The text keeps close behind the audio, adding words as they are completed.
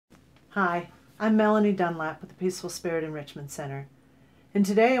Hi, I'm Melanie Dunlap with the Peaceful Spirit Enrichment Center, and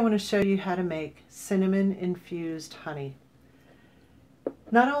today I want to show you how to make cinnamon infused honey.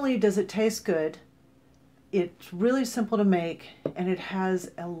 Not only does it taste good, it's really simple to make and it has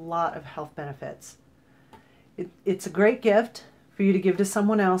a lot of health benefits. It's a great gift for you to give to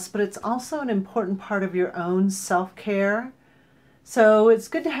someone else, but it's also an important part of your own self-care. So it's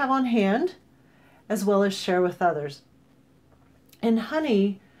good to have on hand as well as share with others. And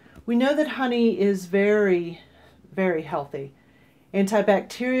honey, we know that honey is very, very healthy.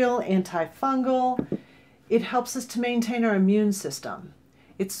 Antibacterial, antifungal. It helps us to maintain our immune system.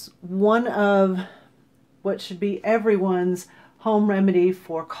 It's one of what should be everyone's home remedy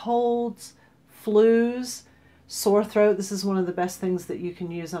for colds, flus, sore throat. This is one of the best things that you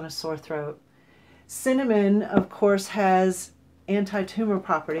can use on a sore throat. Cinnamon, of course, has anti-tumor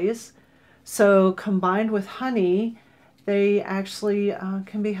properties. So combined with honey, they actually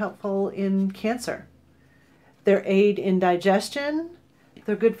can be helpful in cancer. They're aid in digestion.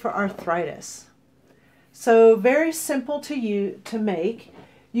 They're good for arthritis. So very simple to make.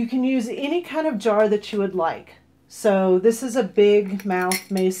 You can use any kind of jar that you would like. So this is a big mouth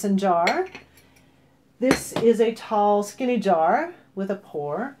mason jar. This is a tall skinny jar with a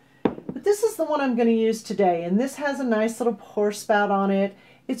pour. But this is the one I'm going to use today, and this has a nice little pour spout on it.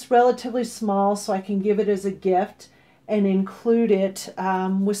 It's relatively small, so I can give it as a gift and include it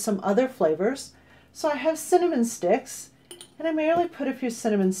with some other flavors. So I have cinnamon sticks, and I merely put a few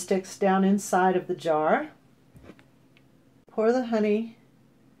cinnamon sticks down inside of the jar. Pour the honey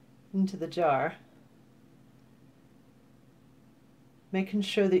into the jar, making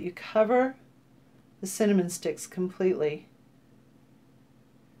sure that you cover the cinnamon sticks completely.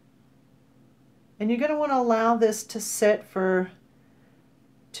 And you're going to want to allow this to sit for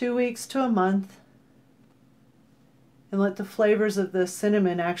 2 weeks to a month and let the flavors of the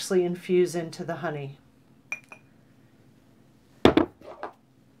cinnamon actually infuse into the honey.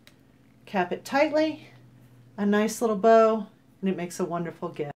 Cap it tightly, a nice little bow, and it makes a wonderful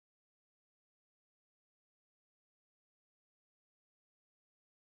gift.